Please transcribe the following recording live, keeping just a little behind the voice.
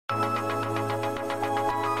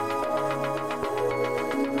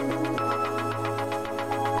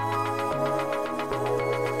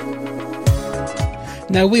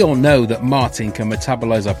Now, we all know that Martin can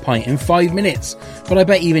metabolise a pint in 5 minutes, but I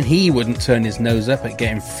bet even he wouldn't turn his nose up at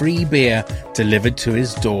getting free beer delivered to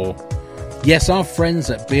his door. Yes, our friends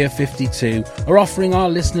at Beer 52 are offering our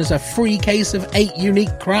listeners a free case of 8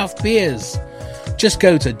 unique craft beers. Just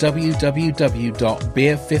go to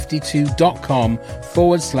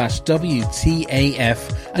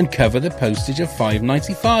www.beer52.com/WTAF and cover the postage of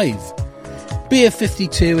 $5.95. Beer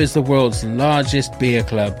 52 is the world's largest beer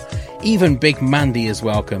club. Even Big Mandy is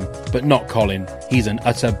welcome, but not Colin. He's an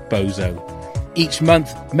utter bozo. Each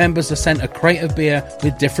month, members are sent a crate of beer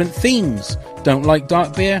with different themes. Don't like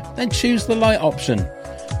dark beer? Then choose the light option.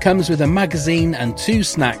 Comes with a magazine and 2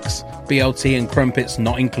 snacks, BLT and crumpets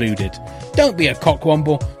not included. Don't be a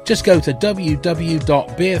cockwomble, just go to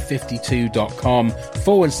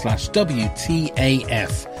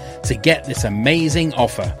www.beer52.com/WTAF to get this amazing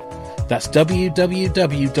offer. That's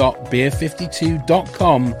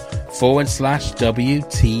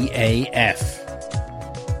www.beer52.com/WTAF.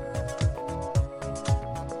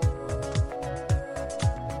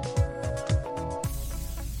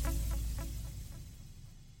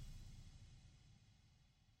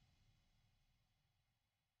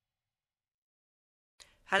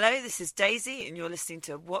 Hello, this is Daisy, and you're listening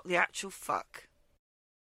to What the Actual Fuck.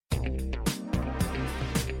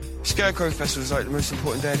 Scarecrow Festival is like the most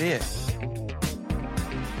important day of the year.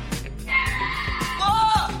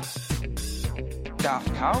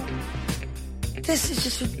 Daft Cow? This is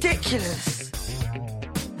just ridiculous.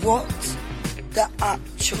 What the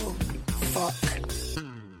actual fuck?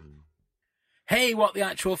 Hey, what the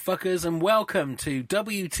actual fuckers, and welcome to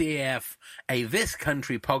WTAF, a This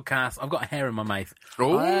Country podcast. I've got a hair in my mouth.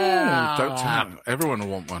 Oh, don't tap. Everyone will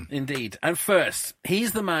want one. Indeed. And first,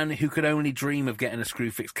 he's the man who could only dream of getting a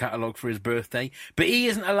Screwfix catalogue for his birthday, but he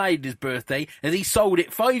isn't allowed his birthday, as he sold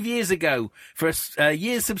it 5 years ago for a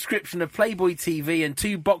year's subscription of Playboy TV and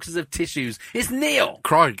 2 boxes of tissues. It's Neil!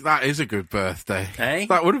 Crikey, that is a good birthday. Eh?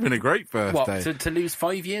 That would have been a great birthday. What, to lose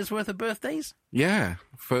 5 years' worth of birthdays? Yeah,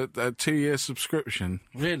 for a 2-year subscription.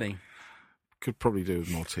 Really? Could probably do with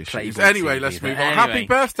more tissues. Playboy Anyway, TV, let's move on. anyway. Happy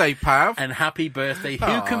birthday, Pav. And happy birthday.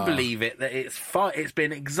 Who can believe it, that it's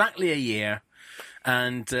been exactly a year,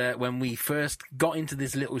 and when we first got into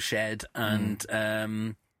this little shed and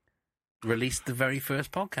released the very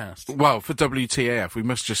first podcast. Well, for WTAF, we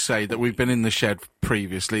must just say that we've been in the shed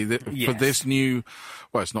previously. Yes. For this new,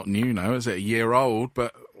 well, it's not new now, is it? A year old,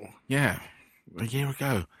 but yeah, a year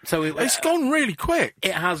ago. So it's gone really quick.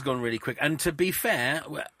 It has gone really quick. And to be fair,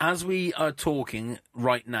 as we are talking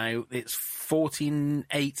right now, it's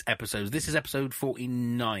 48 episodes. This is episode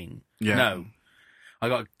 49. Yeah. No.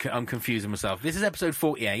 I'm confusing myself. This is episode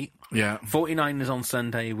 48. Yeah. 49 is on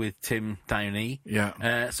Sunday with Tim Downey.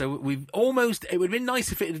 Yeah. So we've almost, it would have been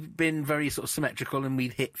nice if it had been very sort of symmetrical and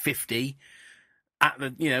we'd hit 50 at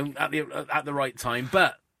the right time.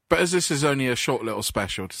 But as this is only a short little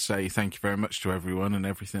special to say thank you very much to everyone and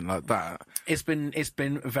everything like that, it's been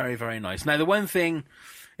very, very nice. Now, the one thing,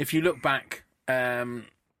 if you look back at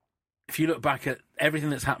everything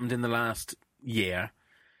that's happened in the last year,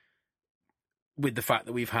 with the fact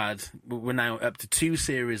that we're now up to 2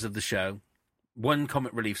 series of the show, 1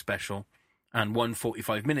 comic relief special and 1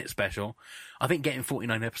 45-minute special, I think getting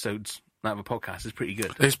 49 episodes out of a podcast is pretty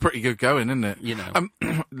good. It's pretty good going, isn't it? You know.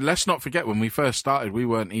 Let's not forget, when we first started, we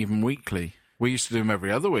weren't even weekly. We used to do them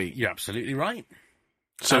every other week. You're absolutely right.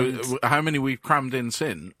 So how many we've crammed in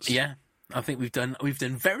since? Yeah. I think we've done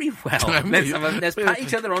very well. Let's pat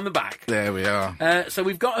each other on the back. There we are. So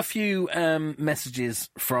we've got a few messages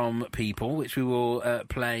from people, which we will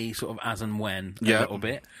play sort of as and when a little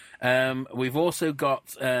bit. We've also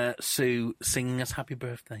got Sue singing us happy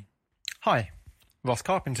birthday. Hi, Ross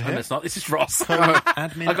Carpenter here. No, it's not. This is Ross.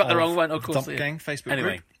 Admin I got the wrong one, of course. Dump Gang Facebook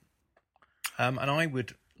group. And I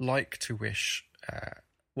would like to wish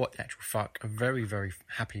What the Actual Fuck a very, very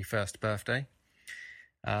happy first birthday.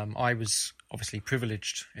 I was obviously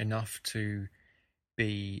privileged enough to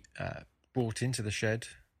be brought into the shed,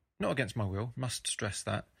 not against my will, must stress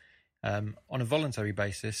that, on a voluntary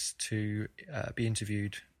basis to be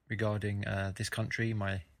interviewed regarding this country,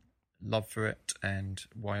 my love for it and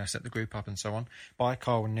why I set the group up and so on, by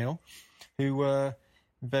Carl and Neil, who were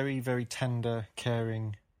very, very tender,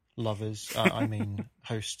 caring lovers,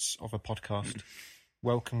 hosts of a podcast,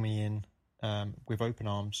 welcomed me in with open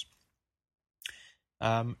arms.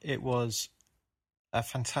 It was a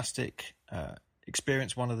fantastic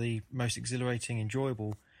experience, one of the most exhilarating,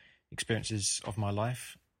 enjoyable experiences of my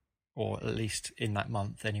life, or at least in that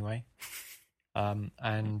month anyway.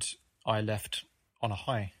 And I left on a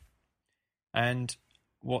high. And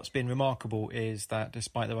what's been remarkable is that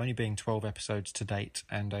despite there only being 12 episodes to date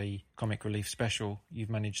and a comic relief special, you've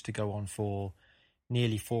managed to go on for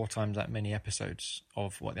nearly 4 times that many episodes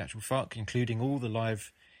of What the Actual Fuck, including all the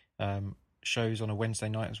live shows on a Wednesday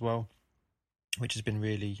night as well, which has been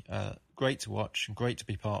really great to watch and great to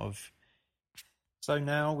be part of. So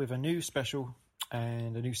now with a new special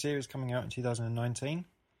and a new series coming out in 2019,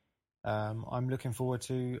 I'm looking forward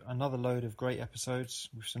to another load of great episodes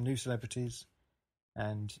with some new celebrities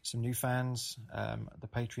and some new fans, the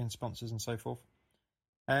Patreon sponsors and so forth.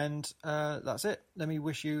 And that's it. Let me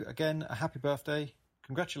wish you again a happy birthday,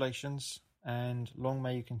 congratulations, and long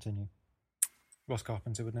may you continue. Ross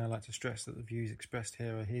Carpenter would now like to stress that the views expressed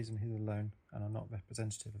here are his and his alone and are not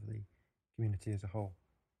representative of the community as a whole.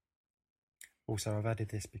 Also, I've added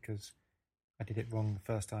this because I did it wrong the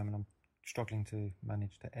first time and I'm struggling to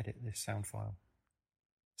manage to edit this sound file.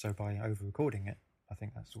 So by over-recording it, I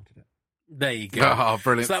think that sorted it. There you go. Oh,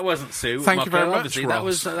 brilliant. So that wasn't Sue. Thank you very much, obviously.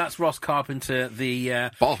 Ross. That's Ross Carpenter, the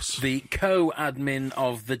boss, the co-admin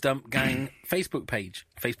of the Dump Gang Facebook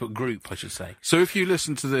group, I should say. So if you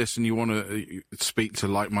listen to this and you want to speak to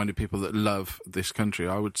like-minded people that love this country,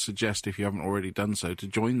 I would suggest, if you haven't already done so, to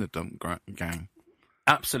join the Dump Gang.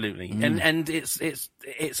 Absolutely. And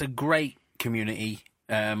it's a great community.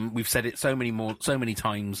 We've said it so many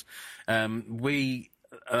times. We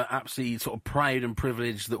are absolutely sort of proud and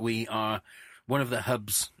privileged that we are one of the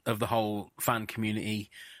hubs of the whole fan community.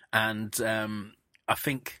 And I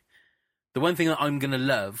think the one thing that I'm going to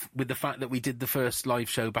love with the fact that we did the first live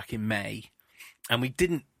show back in May, and we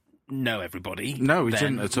didn't know everybody. No, we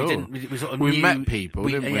then. didn't at all. We knew, met people,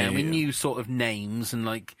 didn't we? Yeah, we knew sort of names, and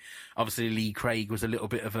like obviously Lee Craig was a little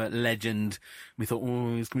bit of a legend. We thought,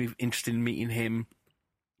 it's going to be interested in meeting him.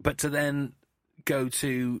 But to then go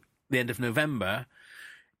to the end of November,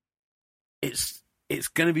 it's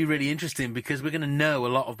going to be really interesting because we're going to know a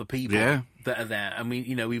lot of the people that are there, and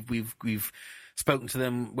we've spoken to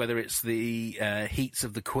them, whether it's the heats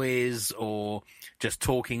of the quiz or just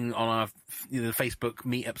talking on our the Facebook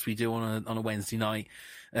meetups we do on a Wednesday night.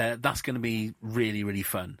 That's going to be really, really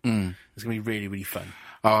fun. It's going to be really, really fun.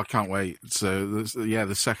 Oh, I can't wait. So,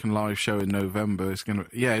 the second live show in November is going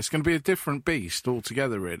to be a different beast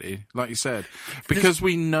altogether, really. Like you said, because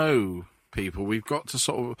we know people, we've got to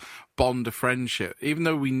sort of bond a friendship. Even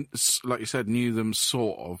though we, like you said, knew them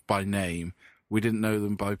sort of by name, we didn't know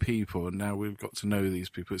them by people, and now we've got to know these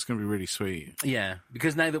people. It's going to be really sweet. Yeah,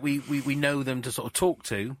 because now that we know them to sort of talk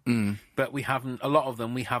to, but a lot of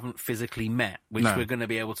them we haven't physically met, which we're going to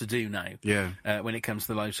be able to do now. Yeah. When it comes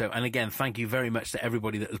to the live show. And again, thank you very much to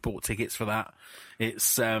everybody that has bought tickets for that.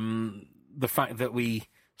 It's the fact that we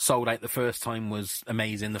sold out the first time was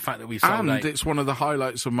amazing. The fact that we sold out... And it's one of the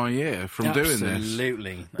highlights of my year from doing this.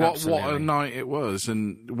 Absolutely. What a night it was.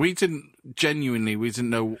 And we didn't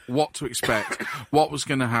know what to expect, what was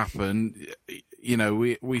going to happen. You know,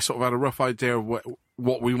 we sort of had a rough idea of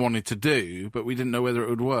what we wanted to do, but we didn't know whether it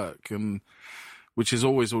would work. And which is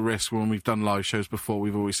always a risk when we've done live shows before.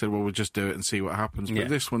 We've always said, well, we'll just do it and see what happens. But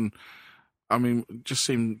this one, I mean, just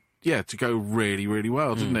seemed... to go really, really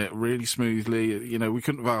well, didn't it? Really smoothly. You know, we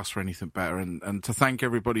couldn't have asked for anything better. And to thank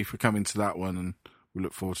everybody for coming to that one, and we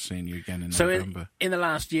look forward to seeing you again in November. So in the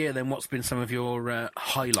last year, then, what's been some of your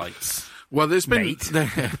highlights? Well, there's been...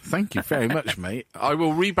 Thank you very much, mate. I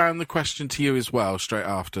will rebound the question to you as well straight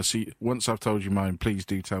after. So once I've told you mine, please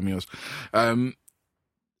do tell me yours.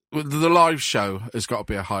 The live show has got to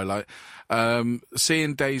be a highlight.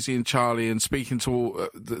 Seeing Daisy and Charlie and speaking to all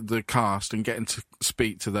the cast and getting to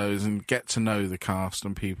speak to those and get to know the cast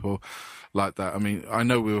and people like that. I mean, I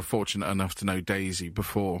know we were fortunate enough to know Daisy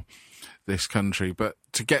before this country, but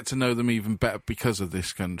to get to know them even better because of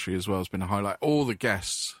this country as well has been a highlight. All the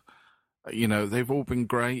guests, you know, they've all been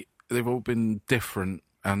great. They've all been different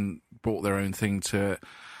and brought their own thing to it.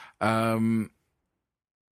 And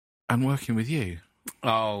working with you.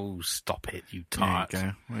 Oh, stop it, you tart. There you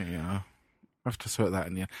go. There you are. I have to sort that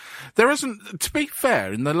in the end. There hasn't, to be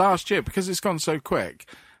fair, in the last year, because it's gone so quick,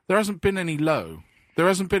 there hasn't been any low. There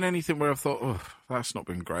hasn't been anything where I've thought, oh, that's not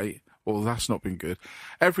been great, or that's not been good.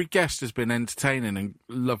 Every guest has been entertaining and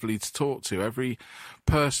lovely to talk to. Every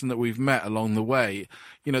person that we've met along the way.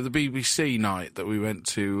 You know, the BBC night that we went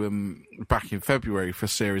to back in February for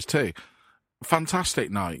Series 2.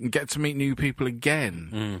 Fantastic night. And get to meet new people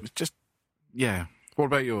again. It's just... Yeah. What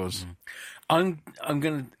about yours? I'm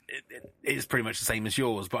gonna. It's pretty much the same as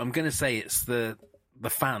yours, but I'm gonna say it's the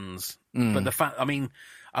fans. But I mean,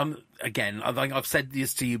 I've said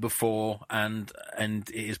this to you before, and it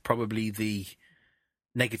is probably the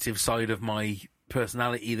negative side of my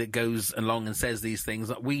personality that goes along and says these things.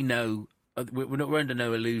 That we know, we're under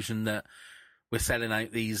no illusion that we're selling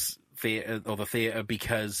out these the theatre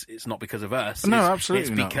because it's not because of us. No, it's, absolutely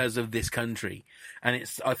it's not. because of this country. And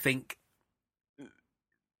I think,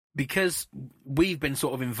 because we've been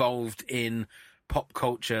sort of involved in pop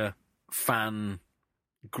culture fan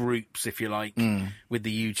groups, if you like, with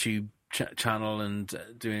the YouTube channel and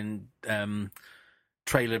doing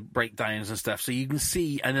trailer breakdowns and stuff. So you can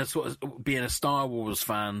see, and as sort of being a Star Wars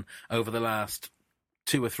fan over the last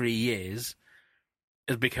 2 or 3 years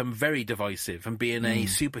has become very divisive, and being a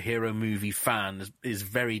superhero movie fan is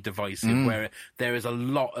very divisive, where there is a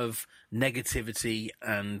lot of negativity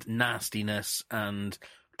and nastiness and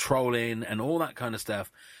trolling and all that kind of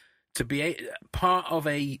stuff. To be part of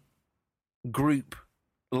a group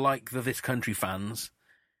like the This Country fans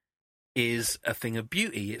is a thing of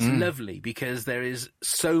beauty. It's lovely, because there is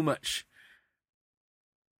so much.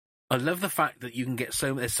 I love the fact that you can get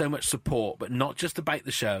there's so much support, but not just about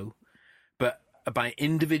the show, but about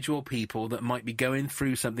individual people that might be going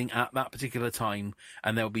through something at that particular time,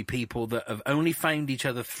 and there'll be people that have only found each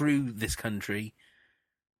other through This Country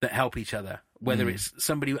that help each other, whether it's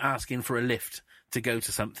somebody asking for a lift to go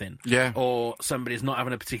to something, or somebody's not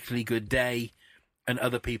having a particularly good day, and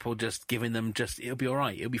other people just giving them it'll be all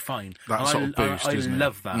right, it'll be fine. That sort of boost, I isn't it?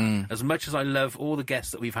 love that. As much as I love all the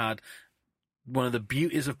guests that we've had, one of the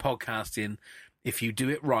beauties of podcasting, if you do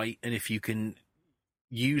it right, and if you can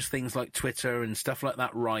use things like Twitter and stuff like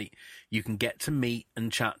that right, you can get to meet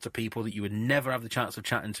and chat to people that you would never have the chance of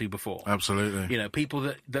chatting to before. Absolutely. You know,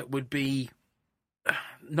 people that would be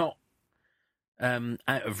not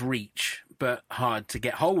out of reach, but hard to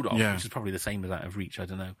get hold of, which is probably the same as out of reach, I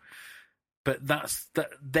don't know. But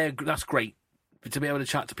that's great. To be able to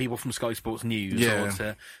chat to people from Sky Sports News, or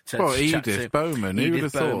to chat Edith to Bowman, who would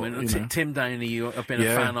have thought? Tim Downey, who I've been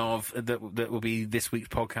a fan of, that will be this week's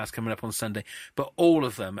podcast coming up on Sunday. But all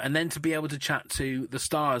of them, and then to be able to chat to the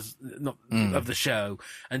stars of the show,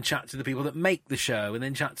 and chat to the people that make the show, and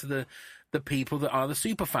then chat to the people that are the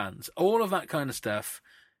super fans, all of that kind of stuff.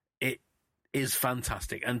 It is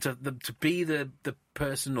fantastic, and to be the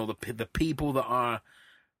person or the people that are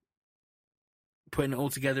putting it all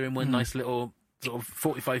together in one nice little sort of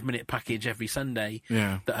 45-minute package every Sunday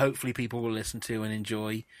that hopefully people will listen to and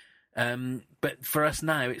enjoy. But for us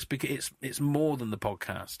now, it's more than the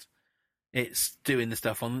podcast. It's doing the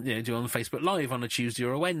stuff on Facebook Live on a Tuesday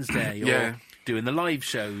or a Wednesday, or doing the live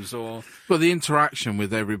shows, or the interaction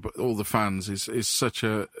with all the fans is such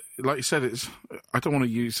a, like you said, it's, I don't want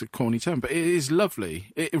to use a corny term, but it is lovely.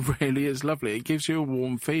 It really is lovely. It gives you a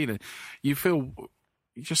warm feeling. You feel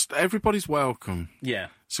just everybody's welcome. Yeah.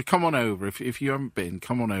 So come on over. If you haven't been,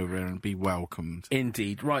 come on over and be welcomed.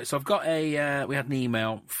 Indeed. Right, so I've got we had an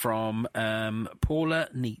email from Paula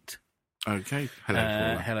Neat. Okay. Hello,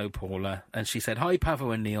 Paula. Hello, Paula. And she said, "Hi,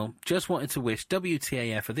 Pavo and Neil. Just wanted to wish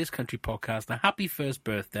WTAF for This Country podcast a happy first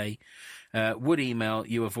birthday. Would email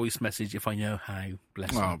you a voice message if I know how."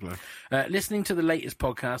 Bless you. Oh, bless. Listening to the latest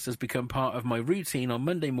podcast has become part of my routine on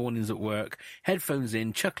Monday mornings at work. Headphones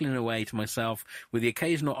in, chuckling away to myself with the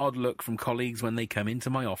occasional odd look from colleagues when they come into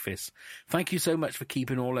my office. Thank you so much for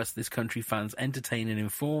keeping all us This Country fans entertained and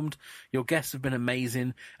informed. Your guests have been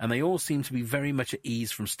amazing, and they all seem to be very much at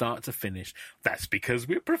ease from start to finish. That's because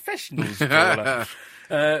we're professionals, Paula.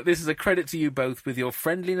 This is a credit to you both with your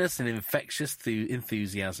friendliness and infectious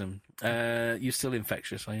enthusiasm. You're still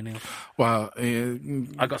infectious, are you, Neil? Well,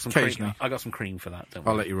 I got some cream. I got some cream for that. Don't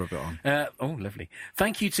worry. I'll let you rub it on. Oh, lovely!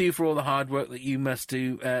 Thank you too for all the hard work that you must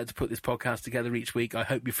do to put this podcast together each week. I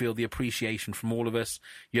hope you feel the appreciation from all of us.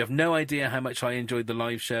 You have no idea how much I enjoyed the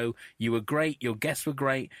live show. You were great. Your guests were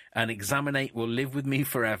great, and Examinate will live with me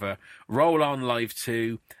forever. Roll on, Live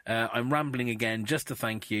 2. I'm rambling again just to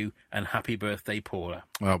thank you, and happy birthday, Paula.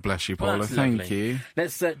 Well, bless you, Paula. Thank you.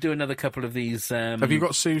 Let's do another couple of these. Have you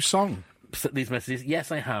got Sue's song? These messages? Yes,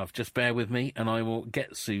 I have. Just bear with me, and I will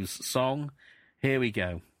get Sue's song. Here we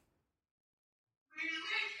go.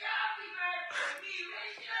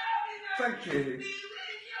 Thank you.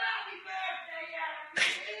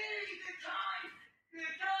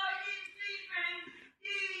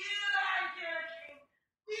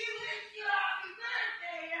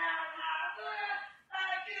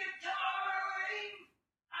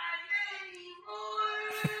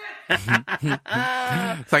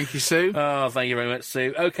 Thank you, Sue. Oh, thank you very much,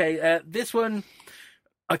 Sue. Okay, this one,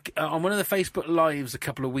 on one of the Facebook Lives a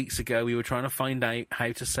couple of weeks ago, we were trying to find out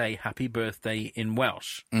how to say happy birthday in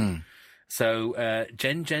Welsh. So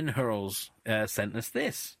Jen Hurls sent us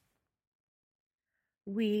this.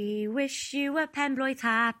 We wish you a penblwydd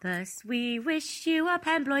hapus. We wish you a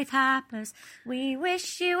penblwydd hapus. We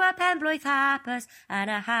wish you a penblwydd hapus and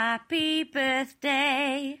a happy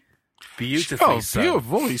birthday. Beautifully so.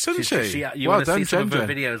 Beautiful voice, isn't she? You well want to done, see some of her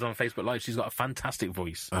Jen. videos on Facebook Live. She's got a fantastic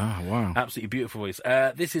voice. Oh, wow. Absolutely beautiful voice.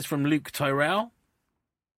 This is from Luke Tyrell.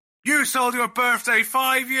 You sold your birthday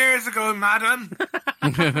 5 years ago, madam.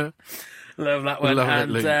 Love that one. Love it,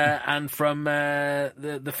 and Luke. and from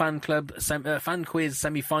the fan club fan quiz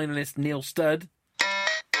semi-finalist Neil Studd.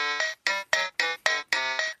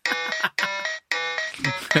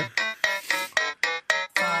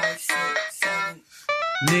 5, 6, 7.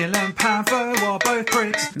 Neil and Pavo are both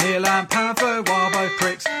pricks. Neil and Pavo are both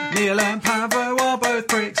pricks. Neil and Pavo are both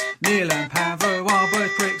pricks. Neil and Pavo are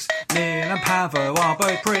both pricks. Neil and Pavo are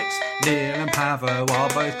both pricks. Neil and Pavo are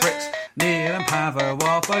both pricks. Neil and Pavo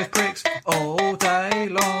are both pricks all day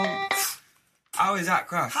long. How is that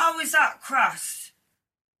crass? How is that crass?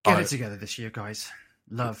 Get it together this year, guys.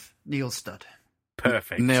 Love, Neil Studd.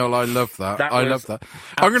 Perfect. Neil, I love that. That I was love that.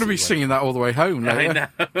 I'm going to be absolutely singing that all the way home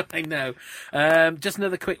later. I know. Just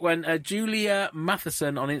another quick one. Julia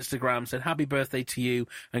Matheson on Instagram said, "Happy birthday to you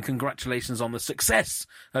and congratulations on the success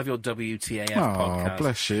of your WTAF podcast."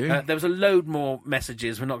 Bless you. There was a load more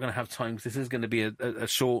messages. We're not going to have time because this is going to be a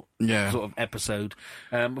short sort of episode.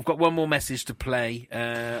 We've got one more message to play.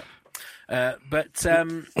 But we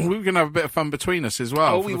were going to have a bit of fun between us as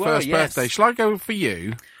well for the first birthday. Shall I go for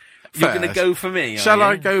you? You're going to go for me, Shall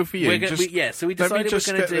I I go for you? So we decided we're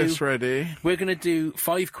going to do this ready. We're going to do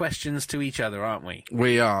 5 questions to each other, aren't we?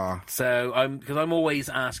 We are. So because I'm always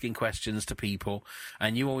asking questions to people,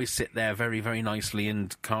 and you always sit there very, very nicely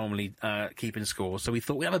and calmly keeping score. So we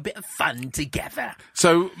thought we'd have a bit of fun together.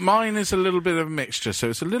 So mine is a little bit of a mixture. So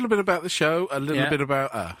it's a little bit about the show, a little bit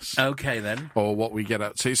about us. Okay, then. Or what we get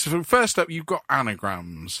up to. So first up, you've got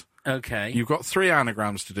anagrams. Okay. You've got 3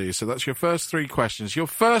 anagrams to do, so that's your first 3 questions. Your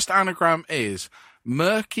first anagram is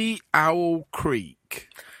Murky Owl Creek.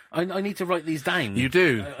 I need to write these down. You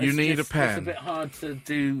do. You need a pen. It's a bit hard to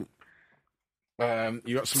do.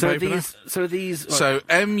 You got some paper there? So these... So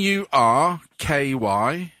Murky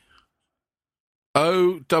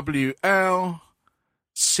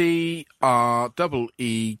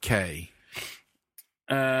OWLCREEK.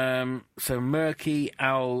 So Murky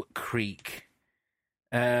Owl Creek.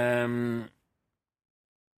 Kerry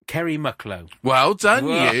Mucklow. Well done,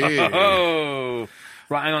 Whoa. you.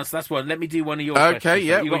 Right, hang on. So that's one. Let me do one of your Okay, questions.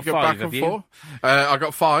 yeah, You we got go 5, back have and you? forth. I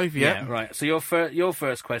got 5, yeah. Right. So your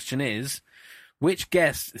first question is, which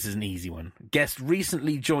guest, this is an easy one, guest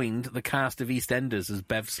recently joined the cast of EastEnders as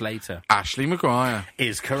Bev Slater? Ashley Maguire.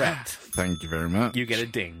 Is correct. Thank you very much. You get a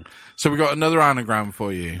ding. So we got another anagram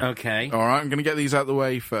for you. Okay. All right, I'm going to get these out of the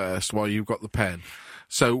way first while you've got the pen.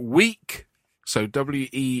 So week, so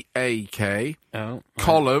WEAK,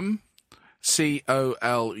 column,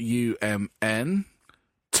 COLUMN,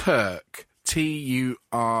 Turk,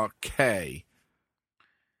 TURK.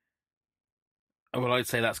 Well, I'd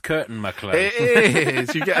say that's Curtin Mucklow. It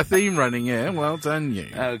is. You get a theme running here. Well done, you.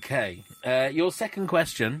 Okay. Your second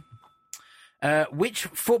question. Which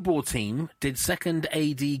football team did second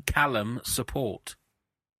AD Callum support?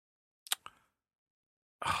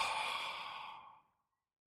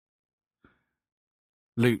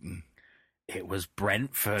 Luton. It was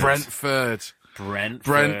Brentford. Brentford.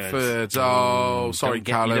 Oh, sorry,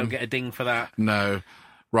 Callum. You don't get a ding for that. No.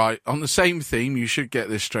 Right. On the same theme, you should get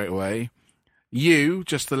this straight away. U,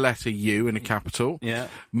 just the letter U in a capital. Yeah.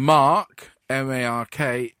 Mark,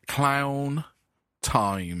 M-A-R-K, clown,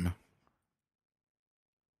 time.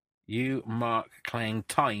 You, Mark, Clang,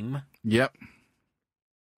 time. Yep.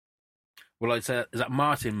 Well, I'd say, is that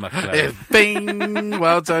Martin Mucklow? Bing!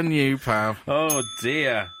 Well done, you, pal. Oh,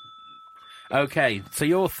 dear. Okay, so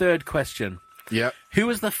your third question. Yep. Who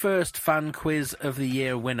was the first fan quiz of the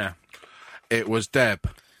year winner? It was Deb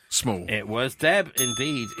Small. It was Deb,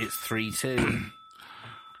 indeed. It's 3-2.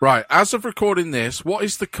 Right, as of recording this, what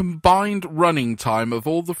is the combined running time of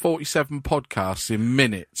all the 47 podcasts in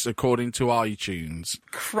minutes, according to iTunes?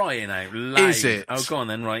 Crying out loud. Is it? Oh, go on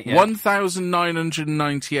then, right, yeah.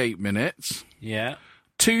 1,998 minutes. Yeah.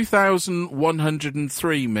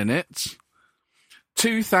 2,103 minutes.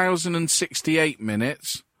 2,068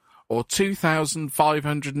 minutes. Or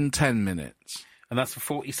 2,510 minutes. And that's for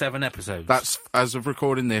 47 episodes? That's, as of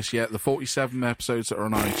recording this, yeah, the 47 episodes that are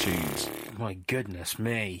on iTunes. My goodness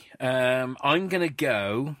me. I'm going to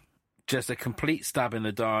go, just a complete stab in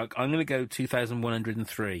the dark, I'm going to go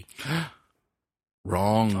 2,103.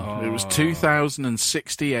 Wrong. Oh. It was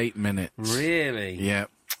 2,068 minutes. Really? Yeah.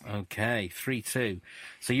 Okay, 3-2.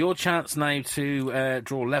 So your chance now to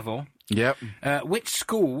draw level Yep. Which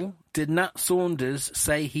school did Nat Saunders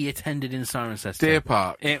say he attended in Cirencester? Deer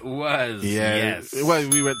Park. It was. Yeah. Yes. Well,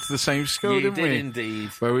 we went to the same school, You didn't did we? indeed.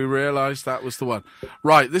 Where we realised that was the one.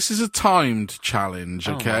 Right, this is a timed challenge,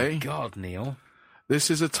 okay? Oh my God, Neil. This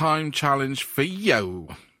is a timed challenge for you.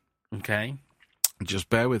 Okay. Just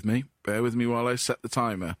bear with me. Bear with me while I set the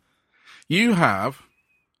timer. You have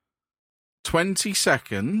 20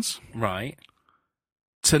 seconds Right.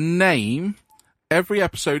 to name every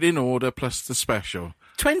episode in order plus the special.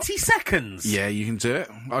 20 seconds? Yeah, you can do it.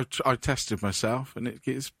 I tested myself, and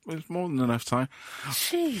it's more than enough time.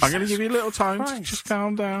 Jesus I'm going to give you a little time Christ. to just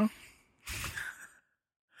calm down.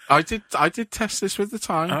 I did test this with the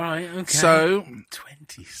time. All right, okay. So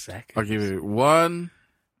 20 seconds. I'll give you 1,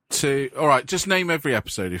 2. All right, just name every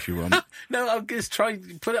episode if you want. No, I'll just try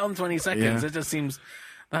put it on 20 seconds. Yeah. It just seems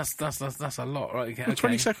that's a lot, right? Okay.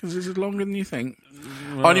 20 seconds is longer than you think.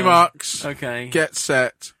 On your marks. Okay. Get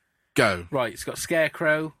set. Go. Right, it's got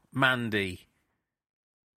Scarecrow, Mandy,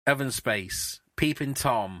 Oven Space, Peeping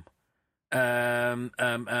Tom, oh,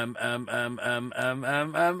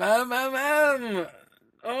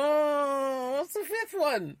 what's the fifth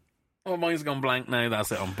one? Oh, mine's gone blank now.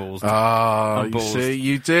 That's it on balls. Ah, On you balls. see,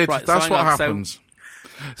 you did. Right, That's so what hang on, happens.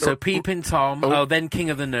 So Peeping Tom. Oh, then King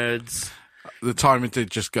of the Nerds. The timer did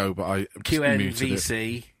just go, but I muted it.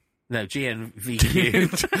 QNVC. No, GNVQ.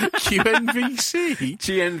 QNVC?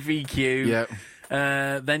 GNVQ. Yeah.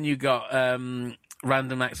 Then you got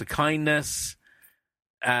Random Acts of Kindness.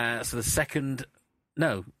 So the second...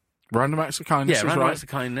 No. Random Acts of Kindness Yeah, is Random right. Acts of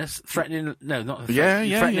Kindness. Threatening... No, not the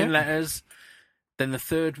Threatening Letters. Then the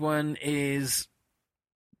third one is...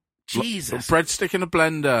 Jesus. Breadstick in a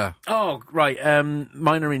blender. Oh, right.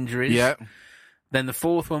 Minor Injuries. Yeah. Then the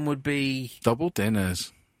fourth one would be... Double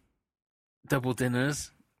Dinners. Double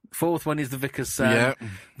Dinners. Fourth one is The Vicar's Son. Yeah.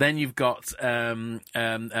 Then you've got Christ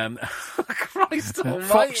almighty.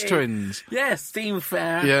 Fox Twins. Yes, Steam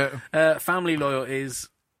Fair. Yeah. Family Loyalties,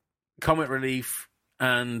 Comic Relief,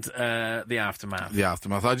 and The Aftermath. The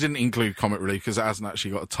Aftermath. I didn't include Comic Relief because it hasn't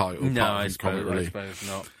actually got a title. No, apart I from Comic suppose Relief.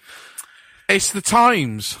 not. It's the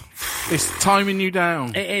times. It's timing you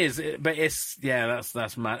down. It is, but it's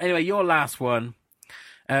that's mad. Anyway, your last one.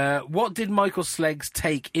 What did Michael Sleggs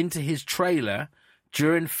take into his trailer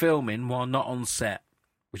during filming while not on set?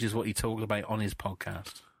 Which is what he talked about on his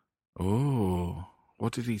podcast. Oh,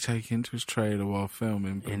 what did he take into his trailer while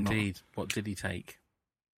filming? But Indeed. What did he take?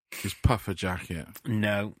 His puffer jacket.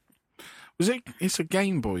 No. Was it? It's a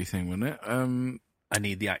Game Boy thing, wasn't it? I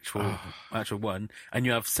need the actual one, and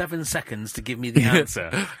you have 7 seconds to give me the answer.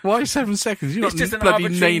 Why 7 seconds? You're It's not just an bloody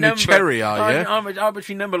arbitrary Nina number. Cherry, are you? An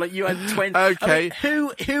arbitrary number, like you had 20. Okay. I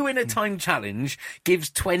mean, who in a time challenge gives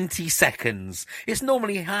 20 seconds? It's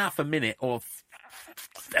normally half a minute or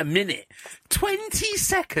a minute. 20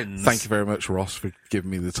 seconds. Thank you very much, Ross, for giving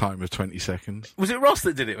me the time of 20 seconds. Was it Ross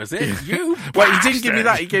that did it? Was it you? Well, he didn't give me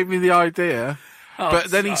that. He gave me the idea. Oh,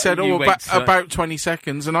 but then he said, you wait till- about 20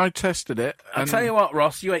 seconds, and I tested it. I'll tell you what,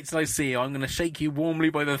 Ross, you wait till I see you. I'm going to shake you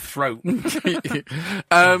warmly by the throat.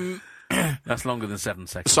 That's longer than 7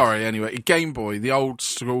 seconds. Sorry, anyway. Game Boy, the old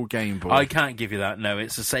school Game Boy. I can't give you that, no.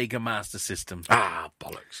 It's a Sega Master System. Ah,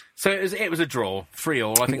 bollocks. So it was a draw,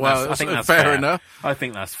 3-3. I think that's fair enough. I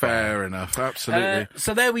think that's fair. Fair enough, absolutely.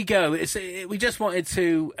 So there we go. We just wanted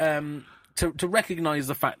to recognise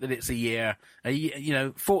the fact that it's a year,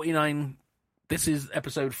 49. This is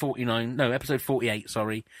episode 49. No, episode 48.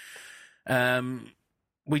 Sorry.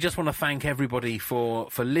 We just want to thank everybody for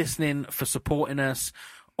listening, for supporting us,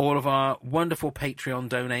 all of our wonderful Patreon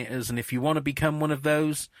donators, and if you want to become one of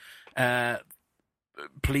those,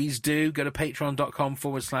 please do go to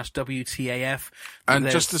patreon.com/WTAF. And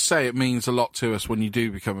just to say, it means a lot to us when you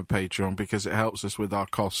do become a Patreon, because it helps us with our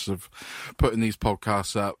costs of putting these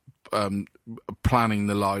podcasts up, planning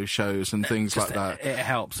the live shows and things like that. It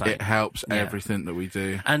helps. It helps everything that we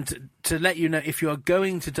do. And to let you know, if you are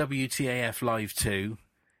going to WTAF Live 2,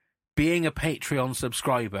 being a Patreon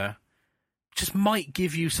subscriber just might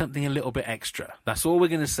give you something a little bit extra. That's all we're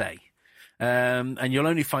going to say. And you'll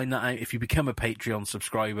only find that out if you become a Patreon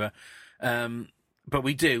subscriber. But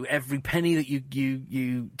we do. Every penny that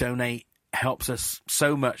you donate helps us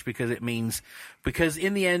so much, because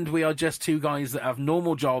in the end we are just two guys that have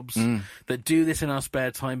normal jobs that do this in our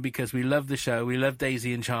spare time because we love the show. We love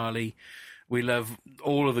Daisy and Charlie. We love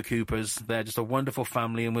all of the Coopers. They're just a wonderful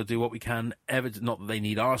family, and we'll do what we can. Not that they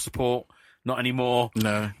need our support, not anymore.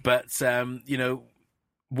 No. But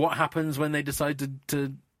what happens when they decide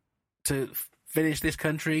to finish this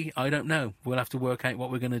country? I don't know. We'll have to work out what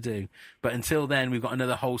we're going to do. But until then, we've got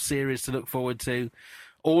another whole series to look forward to.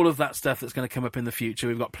 All of that stuff that's going to come up in the future.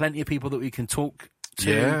 We've got plenty of people that we can talk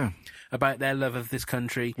too. Yeah. About their love of this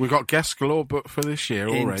country. We've got guest galore booked for this year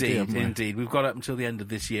already, haven't we? Indeed. We've got up until the end of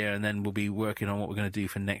this year, and then we'll be working on what we're going to do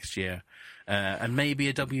for next year. And maybe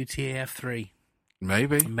a WTAF 3.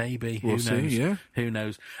 Maybe. Who knows? See, yeah. Who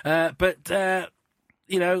knows? But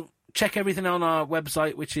check everything on our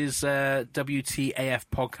website, which is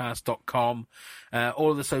WTAFpodcast.com.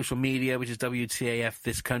 All of the social media, which is WTAF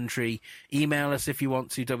This Country. Email us if you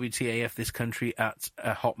want to,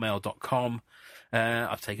 WTAFthiscountry@hotmail.com.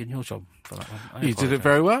 I've taken your job for that one. You did it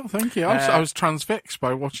very well, thank you. I was transfixed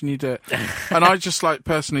by watching you do it. And I'd just like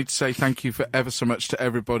personally to say thank you for ever so much to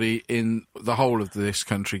everybody in the whole of This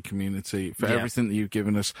Country community for everything that you've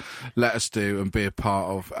given us, let us do and be a part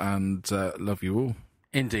of, and love you all.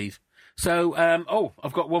 Indeed. So,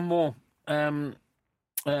 I've got one more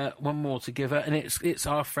to give her, and it's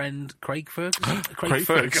our friend Craig Ferguson.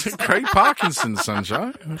 Craig Parkinson,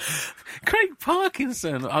 sunshine. Craig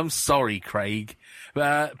Parkinson. I'm sorry, Craig,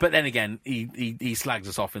 but then again, he slags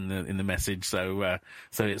us off in the message, so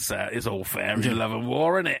it's all fair in love and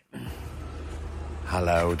war, isn't it?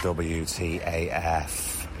 Hello,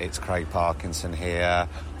 WTAF. It's Craig Parkinson here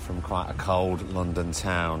from quite a cold London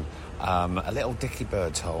town. A little dicky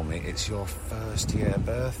bird told me it's your first year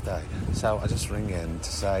birthday, so I just ring in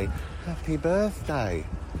to say happy birthday.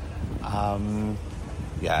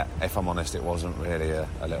 If I'm honest, it wasn't really a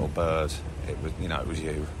little bird. It was, it was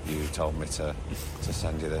you. You told me to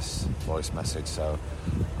send you this voice message, so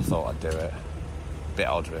I thought I'd do it. Bit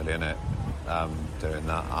odd, really, isn't it? Doing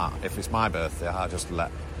that. If it's my birthday, I just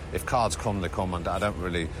if cards come, they come, and I don't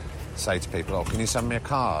really say to people, "Oh, can you send me a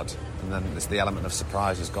card?" And then the element of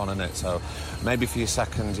surprise is gone in it. So maybe for your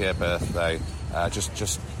second year birthday,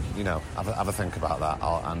 just have a think about that,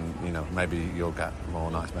 and maybe you'll get more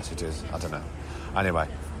nice messages. I don't know. Anyway,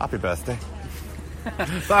 happy birthday.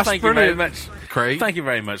 That's Thank brilliant, you very much, Craig. Thank you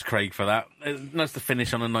very much, Craig, for that. Nice to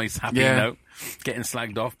finish on a nice, happy note. Getting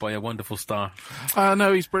slagged off by a wonderful star.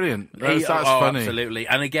 No, he's brilliant. That's funny. Absolutely.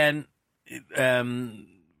 And again,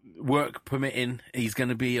 work permitting, he's going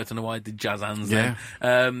to be, I don't know why I did jazz hands there.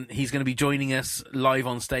 He's going to be joining us live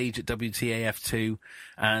on stage at WTAF2,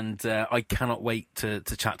 and I cannot wait to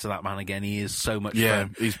chat to that man again. He is so much fun. Yeah,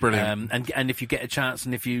 he's brilliant. And if you get a chance,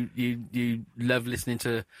 and if you love listening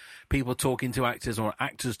to people talking to actors or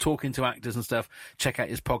actors talking to actors and stuff, check out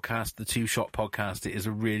his podcast, the Two Shot Podcast. It is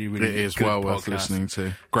a really, really it is good well podcast. Worth listening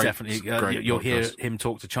to. Great, definitely. great You'll podcast. hear him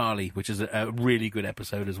talk to Charlie, which is a really good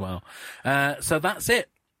episode as well. So that's it.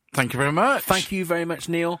 Thank you very much. Thank you very much,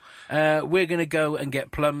 Neil. We're going to go and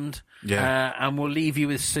get plumbed, and we'll leave you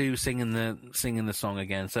with Sue singing the song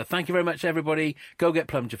again. So thank you very much, everybody. Go get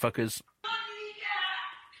plumbed, you fuckers.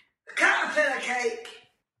 Caterpillar cake.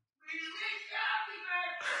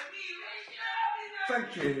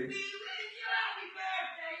 Thank you.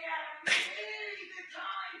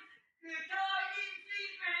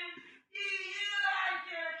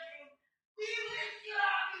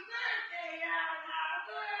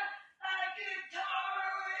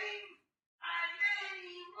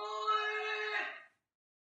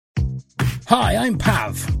 Hi, I'm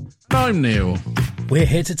Pav. I'm Neil. We're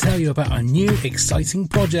here to tell you about our new exciting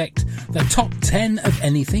project, the Top 10 of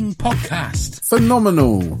Anything podcast.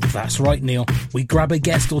 Phenomenal. That's right, Neil. We grab a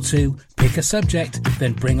guest or two, pick a subject,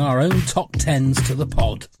 then bring our own top 10s to the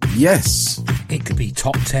pod. Yes. It could be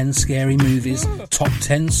top 10 scary movies, top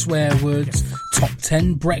 10 swear words, top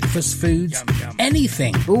 10 breakfast foods,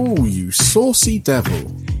 anything. Oh, you saucy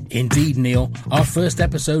devil. Indeed, Neil. Our first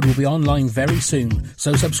episode will be online very soon,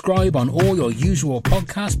 so subscribe on all your usual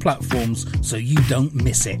podcast platforms so you don't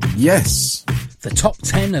miss it. Yes. The Top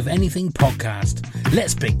 10 of Anything podcast.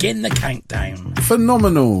 Let's begin the countdown.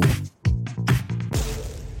 Phenomenal.